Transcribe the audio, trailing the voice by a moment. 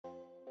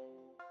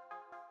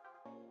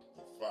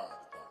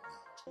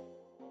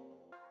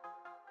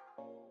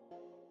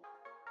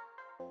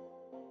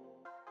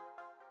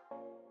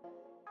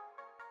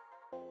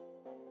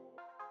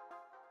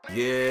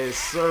Yes,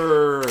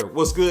 sir.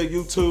 What's good,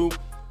 YouTube?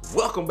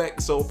 Welcome back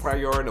to Sole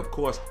Priority. Of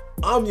course,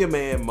 I'm your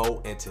man,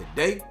 Mo, and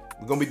today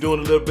we're gonna be doing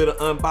a little bit of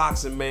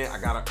unboxing, man.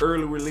 I got an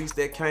early release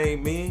that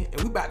came in,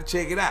 and we about to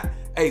check it out.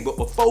 Hey, but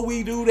before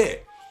we do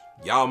that,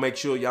 y'all make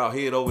sure y'all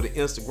head over to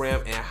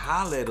Instagram and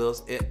holler at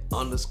us at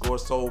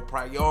 _Sole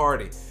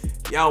Priority.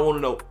 Y'all want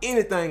to know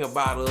anything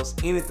about us,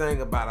 anything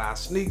about our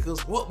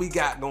sneakers, what we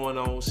got going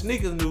on,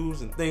 sneaker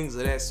news and things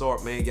of that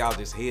sort, man. Y'all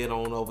just head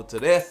on over to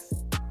there,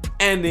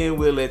 and then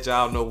we'll let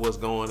y'all know what's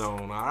going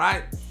on, all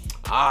right?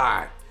 All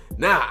right.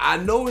 Now, I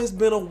know it's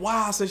been a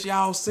while since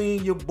y'all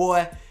seen your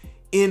boy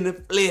in the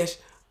flesh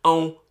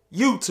on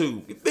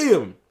YouTube. You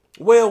feel me?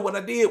 Well, what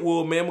I did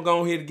was, man, I'm going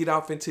to go ahead and get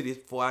off into this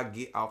before I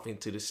get off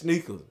into the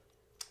sneakers.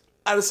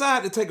 I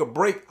decided to take a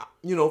break,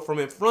 you know, from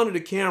in front of the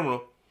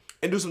camera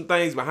and do some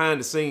things behind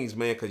the scenes,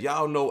 man, because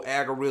y'all know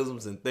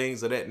algorithms and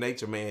things of that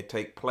nature, man,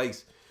 take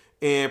place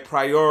and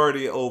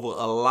priority over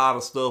a lot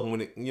of stuff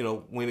when it, you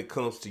know, when it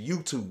comes to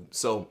YouTube.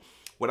 So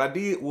what I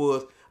did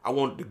was I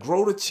wanted to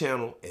grow the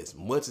channel as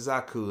much as I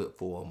could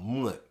for a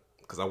month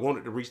because I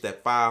wanted to reach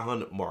that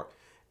 500 mark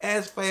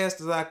as fast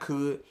as I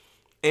could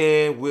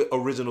and with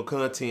original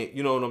content,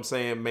 you know what I'm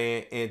saying,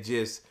 man, and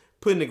just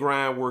putting the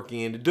groundwork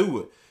in to do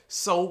it.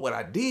 So what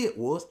I did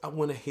was I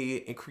went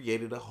ahead and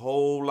created a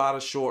whole lot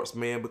of shorts,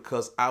 man,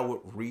 because I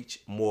would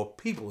reach more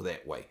people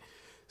that way.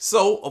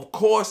 So, of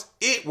course,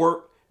 it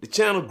worked. The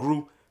channel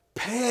grew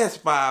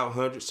past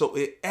 500, so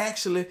it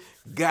actually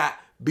got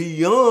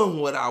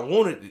beyond what I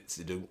wanted it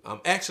to do.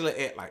 I'm actually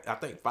at, like, I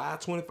think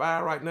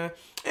 525 right now.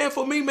 And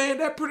for me, man,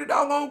 that's pretty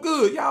doggone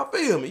good. Y'all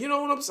feel me? You know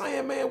what I'm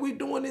saying, man? We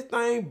doing this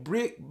thing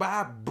brick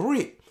by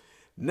brick.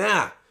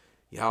 Now,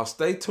 y'all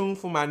stay tuned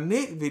for my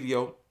next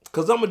video,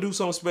 because I'm going to do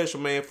something special,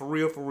 man, for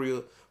real,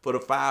 for the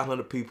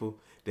 500 people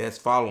that's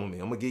following me.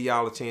 I'm going to give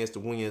y'all a chance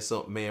to win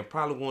something, man.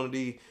 Probably one of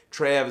these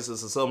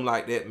Travis's or something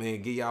like that,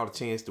 man. Give y'all a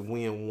chance to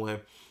win one.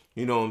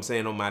 You know what I'm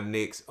saying? On my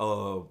next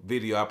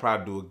video, I'll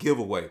probably do a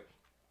giveaway.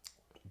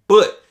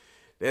 But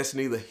that's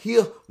neither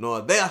here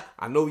nor there.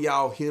 I know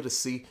y'all here to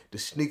see the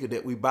sneaker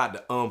that we about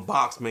to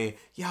unbox, man.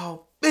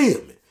 Y'all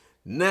feel me?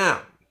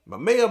 Now, my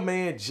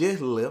mailman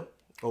just left,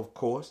 of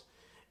course.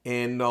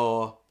 And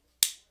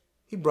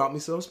he brought me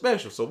something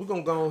special. So we're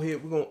going to go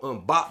ahead. We're going to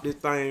unbox this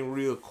thing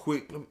real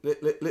quick.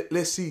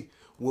 Let's see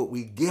what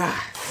we got.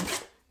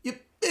 You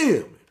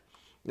feel me?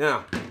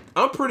 Now,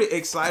 I'm pretty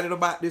excited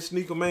about this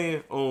sneaker,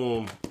 man.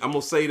 I'm going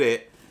to say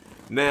that.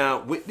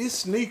 Now, with this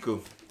sneaker,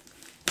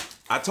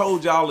 I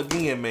told y'all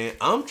again, man,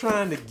 I'm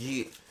trying to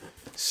get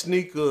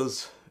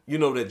sneakers, you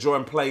know, that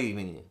Jordan played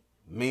in.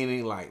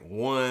 Meaning like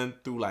 1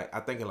 through like, I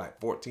think like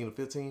 14 or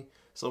 15,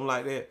 something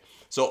like that.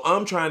 So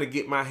I'm trying to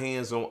get my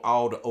hands on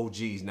all the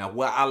OGs. Now,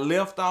 where I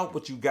left off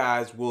with you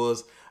guys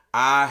was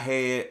I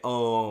had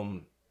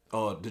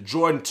the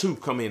Jordan 2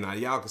 come in. Now,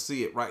 y'all can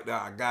see it right there.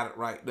 I got it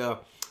right there.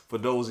 For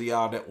those of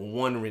y'all that were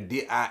wondering,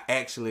 did I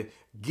actually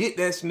get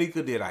that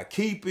sneaker? Did I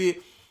keep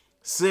it?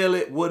 Sell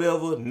it?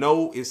 Whatever?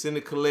 No, it's in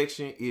the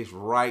collection. It's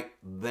right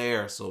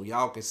there. So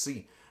y'all can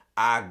see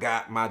I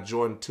got my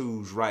Jordan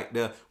 2s right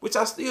there, which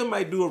I still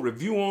might do a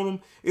review on them.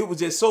 It was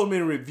just so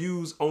many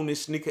reviews on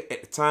this sneaker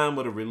at the time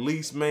of the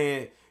release,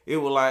 man. It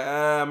was like,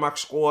 my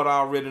squad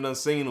already done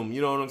seen them.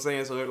 You know what I'm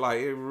saying? So it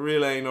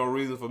really ain't no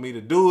reason for me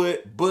to do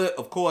it. But,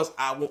 of course,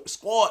 I want the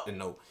squad to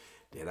know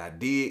that I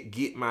did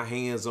get my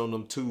hands on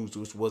them 2s,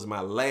 which was my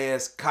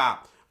last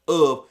cop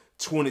of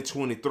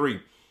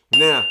 2023.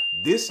 Now,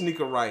 this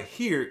sneaker right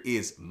here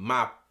is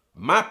my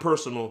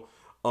personal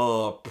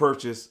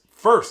purchase,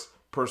 first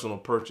personal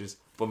purchase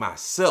for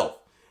myself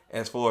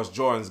as far as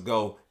Jordans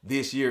go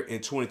this year in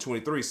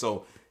 2023.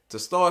 So to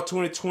start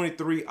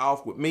 2023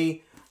 off with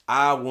me,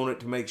 I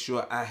wanted to make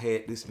sure I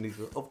had this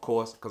sneaker, of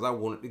course, because I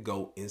wanted to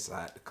go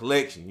inside the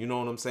collection. You know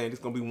what I'm saying?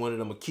 It's going to be one of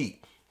them I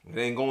keep. It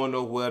ain't going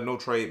nowhere, no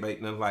trade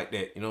bait, nothing like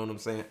that. You know what I'm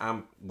saying?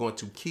 I'm going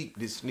to keep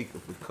this sneaker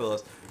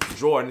because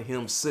Jordan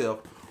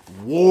himself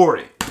wore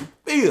it. You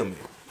feel me?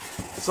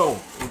 So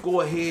we'll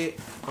go ahead.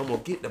 I'm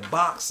going to get the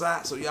box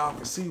out so y'all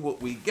can see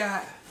what we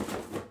got.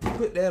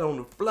 Put that on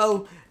the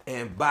floor.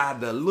 And by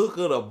the look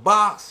of the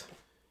box,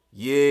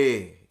 yeah.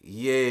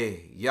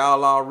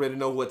 Y'all already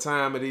know what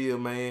time it is,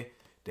 man.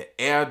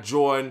 The Air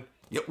Jordan.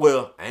 Yeah,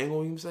 well, I ain't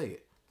going to even say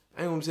it.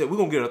 We're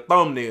going to get a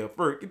thumbnail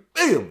first. You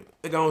feel me?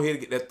 They go ahead and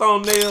get that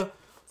thumbnail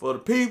for the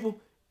people.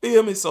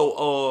 Feel me?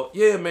 So,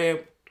 yeah, man.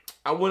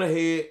 I went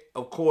ahead.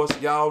 Of course,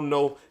 y'all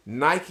know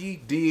Nike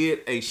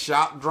did a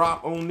shock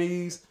drop on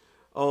these.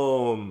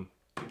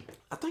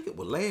 I think it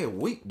was last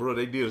week, bro.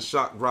 They did a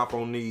shock drop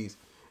on these.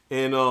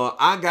 And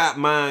I got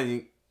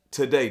mine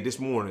today, this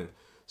morning.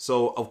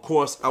 So, of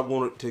course, I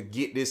wanted to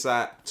get this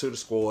out to the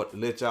squad to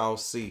let y'all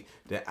see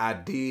that I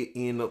did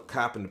end up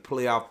copping the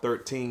playoff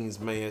 13s,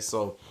 man.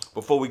 So,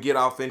 before we get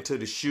off into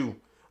the shoe,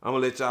 I'm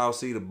going to let y'all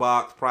see the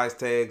box, price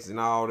tags, and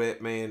all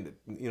that, man.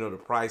 You know, the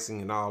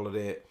pricing and all of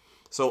that.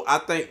 So, I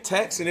think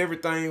tax and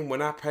everything,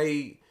 when I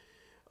paid,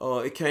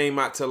 it came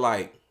out to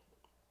like,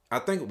 I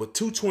think it was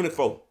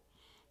 $224,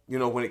 you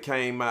know, when it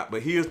came out.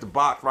 But here's the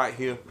box right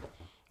here.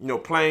 You know,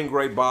 plain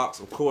gray box.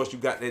 Of course, you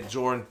got that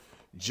Jordan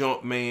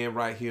Jumpman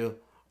right here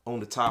on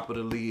the top of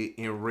the lid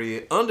in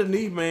red.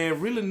 Underneath,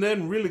 man, really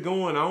nothing really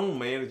going on,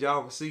 man. As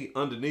y'all can see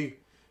underneath,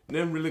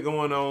 nothing really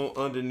going on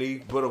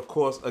underneath. But of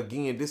course,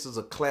 again, this is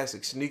a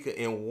classic sneaker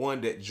and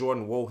one that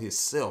Jordan wore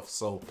himself.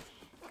 So,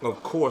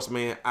 of course,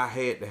 man, I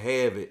had to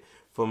have it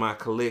for my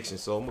collection.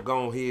 So I'm gonna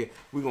go ahead.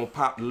 We're gonna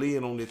pop the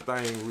lid on this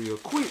thing real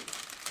quick,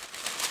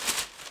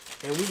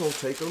 and we're gonna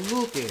take a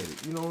look at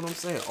it. You know what I'm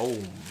saying? Oh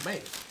man,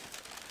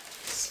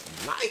 it's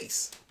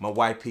nice. My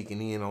wife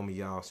peeking in on me,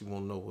 y'all. She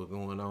wanna know what's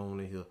going on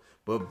in here.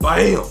 But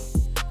bam,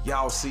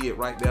 y'all see it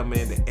right there,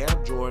 man. The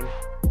Air Jordan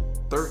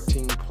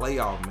 13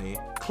 playoff, man.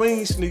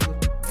 Clean sneaker.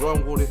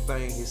 Jordan wore this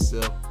thing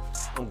himself.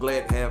 I'm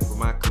glad to have it for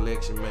my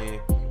collection, man.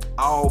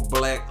 All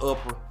black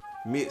upper,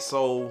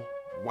 midsole,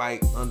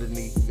 white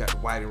underneath. You got the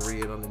white and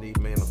red underneath,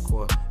 man. Of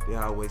course, they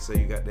always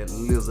say you got that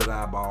lizard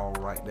eyeball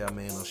right there,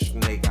 man. A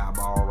snake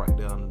eyeball right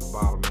there under the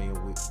bottom,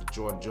 man, with the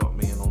Jordan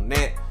Jumpman on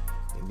that.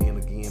 And then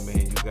again,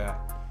 man, you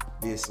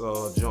got this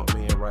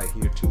Jumpman right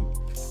here too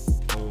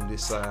on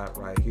this side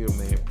right here,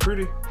 man.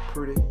 Pretty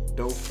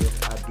dope,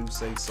 if I do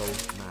say so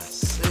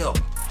myself.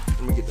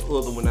 Let me get the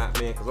other one out,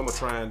 man, because I'm gonna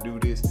try and do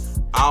this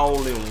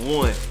all in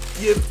one.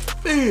 You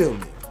feel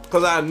me?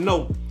 Because I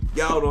know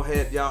y'all don't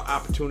have y'all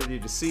opportunity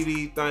to see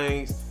these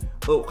things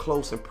up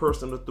close and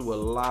personal through a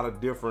lot of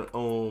different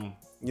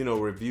you know,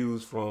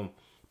 reviews from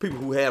people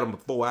who had them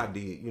before I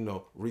did, you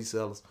know,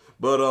 resellers.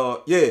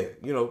 But yeah,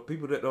 you know,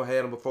 people that don't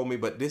have them before me.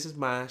 But this is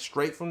mine,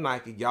 straight from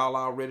Nike. Y'all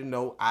already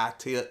know. I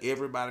tell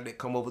everybody that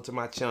come over to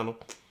my channel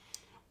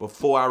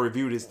before I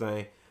review this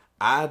thing,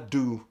 I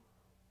do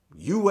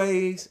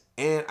UAs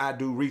and I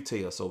do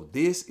retail. So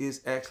this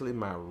is actually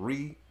my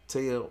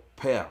retail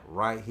pair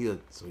right here.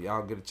 So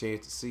y'all get a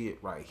chance to see it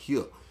right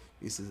here.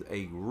 This is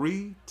a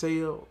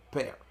retail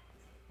pair.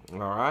 All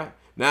right.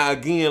 Now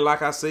again,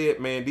 like I said,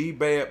 man, these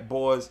bad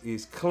boys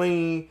is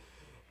clean.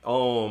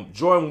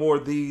 Jordan wore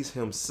these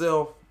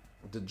himself.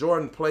 The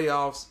Jordan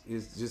playoffs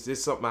is just,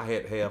 it's something I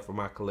had to have for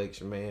my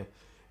collection, man.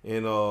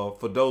 And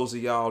for those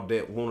of y'all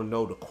that want to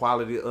know the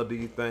quality of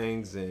these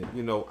things, and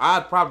you know,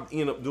 I'd probably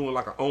end up doing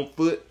like an on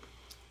foot,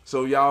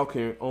 so y'all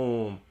can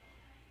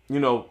you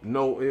know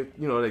if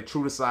you know they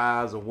true to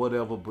size or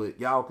whatever. But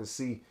y'all can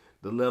see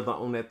the leather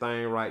on that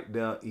thing right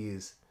there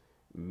is,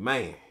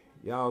 man.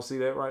 Y'all see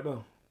that right there?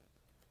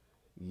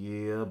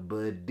 Yeah,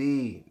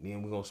 buddy.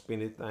 Then we're gonna spin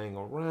this thing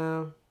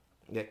around.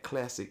 That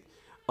classic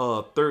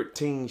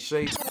 13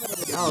 shape.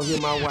 Y'all hear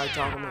my wife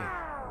talking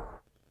about?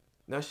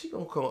 Now she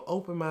gonna come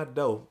open my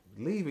door,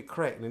 leave it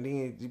cracked, and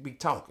then you be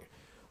talking.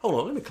 Hold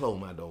on, let me close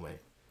my door, man.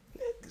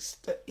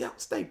 Y'all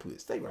stay put,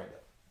 stay right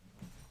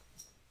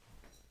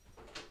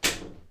there.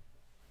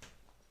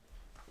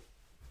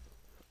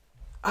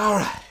 All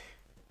right,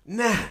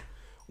 now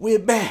we're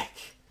back.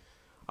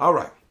 All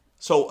right,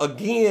 so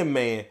again,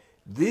 man,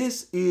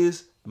 this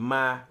is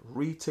my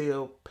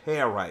retail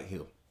pair right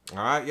here.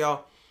 All right,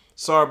 y'all.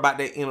 Sorry about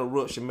that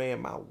interruption,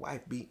 man. My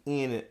wife be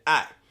in and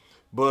out.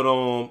 But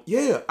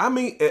yeah, I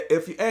mean,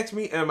 if you ask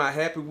me, am I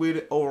happy with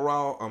it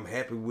overall? I'm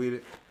happy with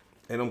it,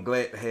 and I'm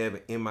glad to have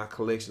it in my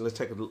collection. Let's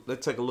take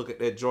a look at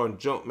that Jordan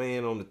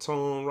Jumpman on the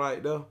tongue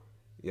right there.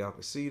 Y'all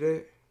can see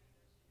that.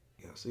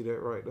 Y'all see that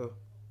right there?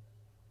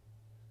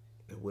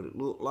 That's what it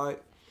looked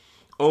like.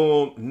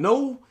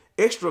 No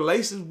extra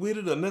laces with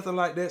it or nothing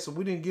like that, so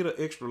we didn't get an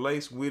extra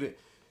lace with it.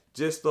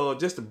 Just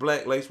the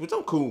black lace, which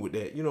I'm cool with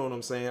that. You know what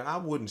I'm saying? I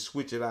wouldn't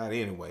switch it out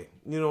anyway.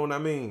 You know what I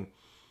mean?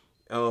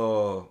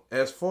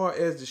 As far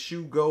as the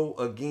shoe go,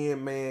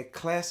 again, man,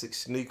 classic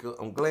sneaker.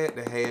 I'm glad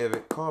to have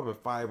it. Carbon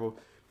fiber,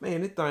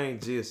 man. This thing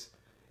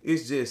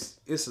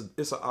it's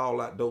an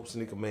all-out dope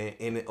sneaker, man.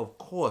 And it, of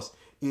course,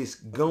 it's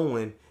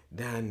going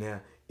down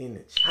there in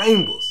the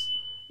chambers.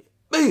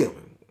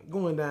 Bam,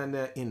 going down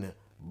there in the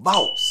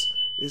vaults.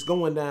 It's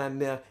going down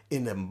there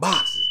in the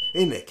boxes,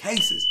 in the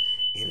cases,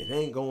 and it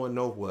ain't going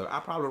nowhere. I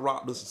probably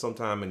rock this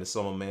sometime in the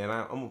summer, man.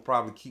 I'm gonna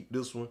probably keep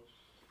this one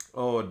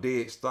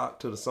dead stock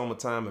to the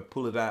summertime and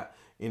pull it out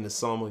in the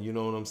summer. You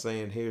know what I'm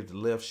saying? Here's the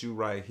left shoe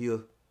right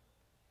here.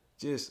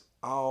 Just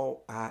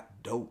all out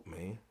dope,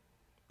 man.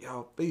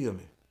 Y'all feel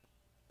me?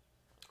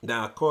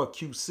 Now, car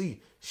QC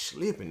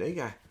slipping.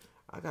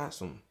 I got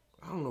some,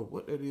 I don't know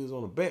what that is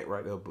on the back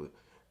right there, but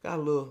got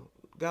a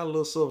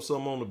little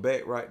something on the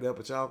back right there.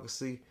 But y'all can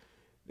see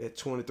that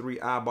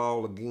 23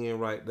 eyeball again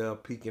right there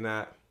peeking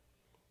out.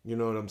 You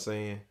know what I'm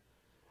saying?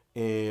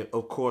 And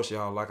of course,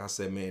 y'all, like I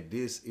said, man,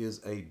 this is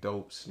a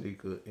dope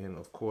sneaker. And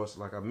of course,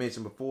 like I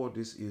mentioned before,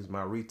 this is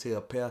my retail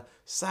pair,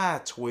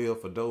 size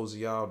 12 for those of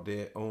y'all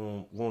that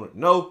want to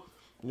know.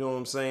 You know what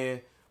I'm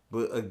saying?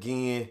 But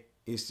again,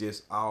 it's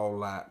just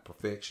all out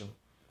perfection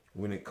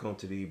when it comes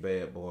to these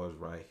bad boys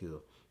right here.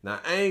 Now,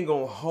 I ain't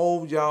gonna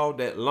hold y'all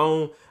that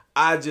long.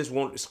 I just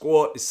want the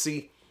squad to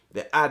see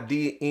that I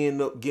did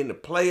end up getting the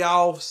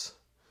playoffs,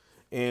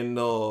 and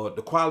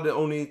the quality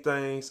on these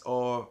things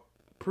are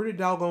pretty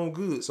doggone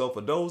good. So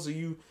for those of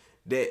you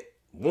that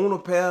want a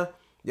pair,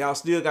 y'all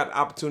still got the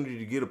opportunity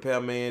to get a pair,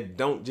 man.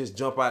 Don't just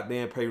jump out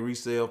there and pay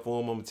resale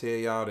for them. I'm gonna tell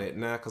y'all that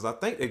now, because I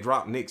think they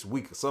drop next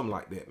week or something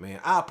like that, man.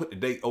 I'll put the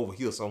date over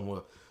here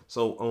somewhere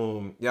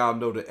So y'all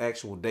know the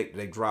actual date that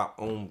they drop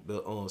on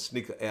the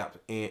sneaker app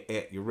and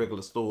at your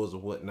regular stores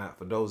or whatnot.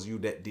 For those of you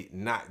that did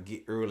not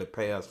get early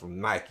pass from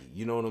Nike,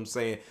 you know what I'm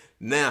saying?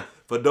 Now,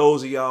 for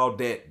those of y'all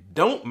that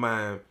don't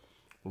mind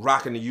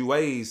rocking the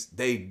UAs,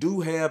 they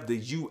do have the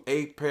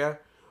UA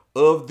pair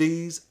of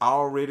these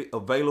already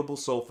available.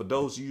 So for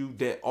those of you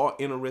that are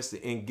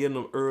interested in getting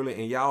them early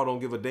and y'all don't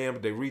give a damn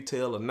if they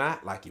retail or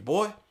not, like your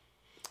boy,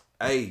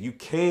 hey, you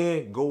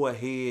can go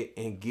ahead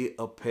and get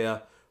a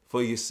pair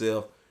for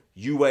yourself.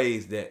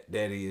 UAs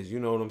that is, you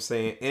know what I'm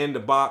saying, and the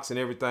box and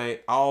everything.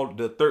 All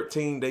the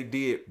 13 they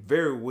did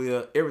very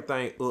well.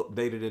 Everything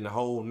updated in the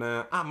whole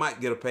 9. I might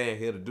get a pair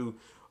here to do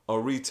a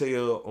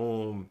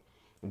retail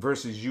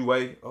versus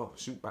UA. Oh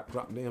shoot, about to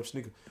drop the damn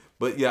sneaker.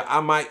 But yeah,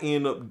 I might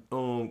end up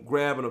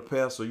grabbing a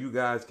pair so you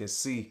guys can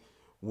see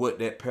what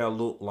that pair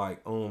looked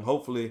like.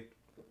 Hopefully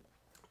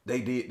they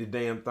did the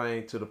damn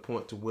thing to the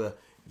point to where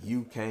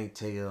you can't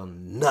tell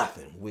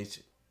nothing,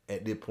 which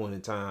at this point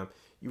in time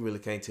you really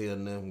can't tell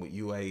nothing with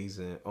UAs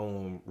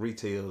and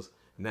retails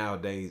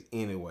nowadays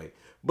anyway.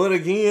 But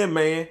again,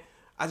 man,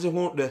 I just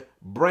want to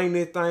bring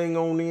that thing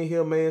on in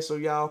here, man, so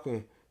y'all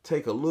can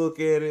take a look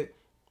at it.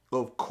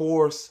 Of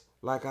course,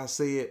 like I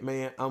said,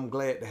 man, I'm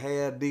glad to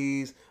have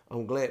these.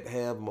 I'm glad to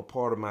have them a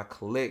part of my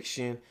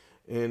collection.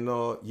 And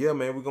yeah,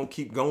 man, we're gonna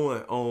keep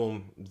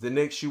going. The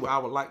next shoe I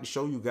would like to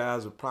show you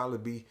guys would probably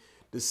be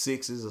the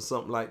 6s or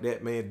something like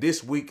that, man.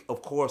 This week,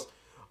 of course,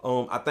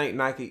 I think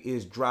Nike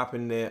is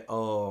dropping that,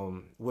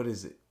 what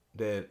is it?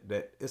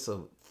 That it's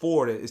a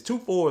 4, it's 2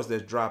 4s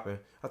that's dropping.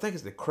 I think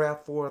it's the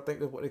Craft 4, I think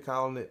that's what they're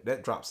calling it.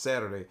 That drops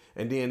Saturday.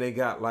 And then they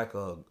got like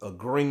a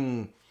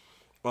green,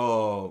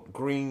 oil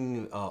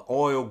green,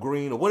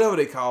 or whatever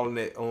they calling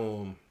that,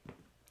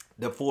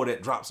 the 4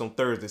 that drops on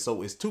Thursday.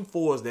 So it's 2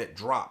 4s that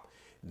drop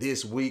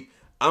this week.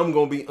 I'm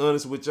gonna be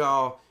honest with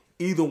y'all,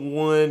 either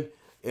one,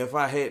 if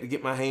I had to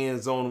get my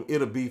hands on them,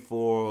 it'll be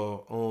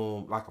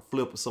for like a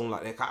flip or something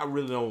like that. I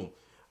really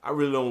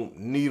don't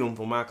need them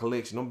for my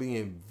collection. I'm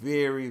being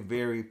very,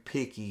 very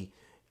picky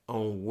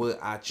on what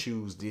I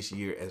choose this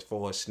year as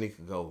far as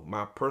sneaker go.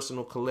 My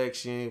personal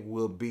collection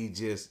will be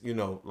just, you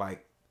know,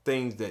 like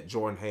things that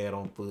Jordan had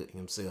on foot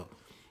himself.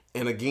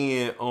 And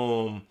again,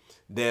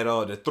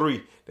 the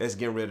 3 that's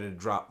getting ready to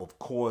drop, of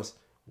course,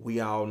 we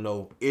all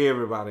know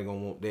everybody gonna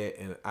want that,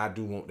 and I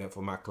do want that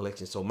for my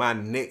collection. So my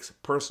next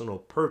personal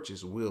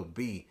purchase will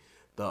be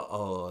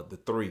the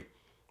 3.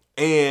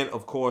 And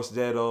of course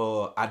that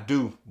I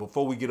do,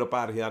 before we get up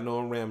out of here, I know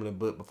I'm rambling,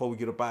 but before we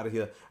get up out of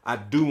here, I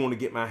do want to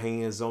get my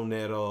hands on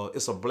that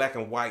it's a black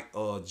and white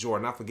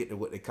Jordan. I forget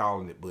what they're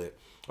calling it, but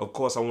of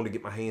course I want to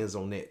get my hands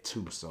on that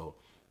too. So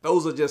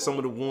those are just some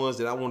of the ones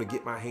that I want to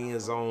get my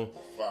hands on,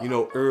 you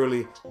know,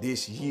 early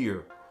this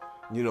year,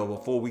 you know,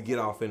 before we get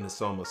off in the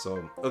summer.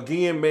 So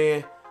again,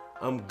 man,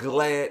 I'm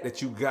glad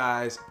that you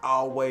guys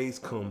always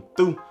come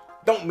through.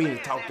 Don't mean to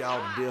talk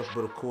y'all to death,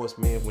 but of course,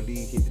 man, when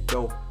these hit the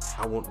door,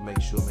 I want to make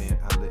sure, man,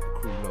 I let the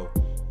crew know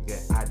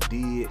that I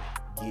did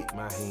get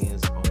my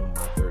hands on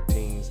my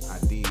 13s.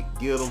 I did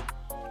get them.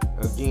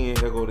 Again,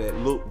 here go that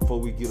look before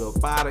we get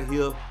up out of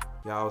here.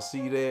 Y'all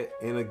see that?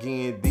 And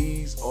again,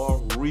 these are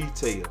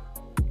retail.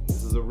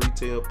 This is a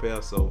retail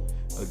pair. So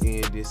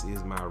again, this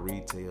is my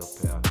retail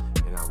pair,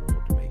 and I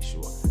want to make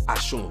sure I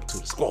show them to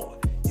the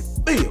squad. You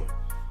feel?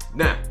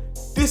 Now,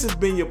 this has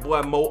been your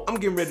boy Mo. I'm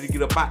getting ready to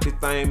get up out this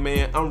thing,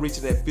 man. I'm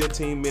reaching that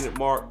 15-minute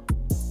mark.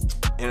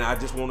 And I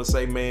just want to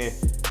say, man,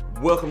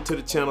 welcome to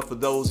the channel for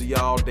those of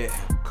y'all that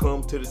have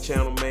come to the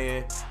channel,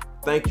 man.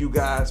 Thank you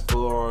guys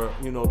for,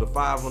 you know, the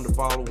 500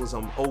 followers.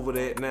 I'm over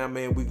that now,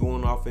 man. We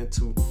going off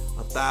into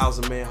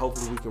 1,000, man.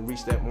 Hopefully we can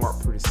reach that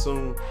mark pretty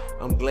soon.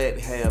 I'm glad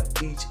to have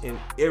each and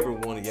every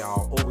one of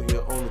y'all over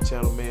here on the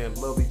channel, man.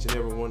 Love each and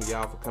every one of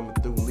y'all for coming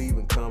through,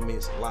 leaving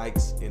comments,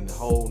 likes, and the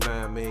whole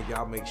 9, man.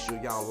 Y'all make sure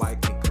y'all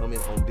like and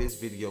comment on this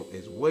video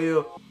as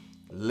well.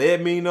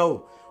 Let me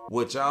know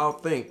what y'all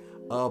think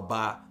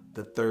about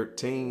the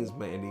 13s,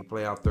 man. These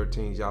playoff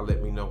 13s, y'all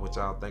let me know what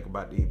y'all think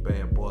about these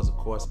bad boys. Of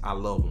course, I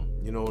love them.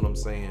 You know what I'm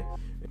saying?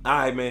 All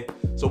right, man.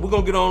 So we're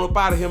going to get on up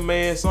out of here,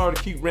 man. Sorry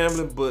to keep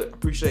rambling, but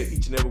appreciate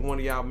each and every one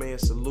of y'all, man.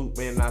 Salute,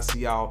 man. And I'll see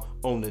y'all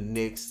on the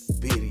next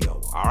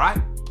video. All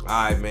right? All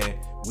right, man.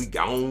 We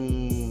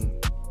gone.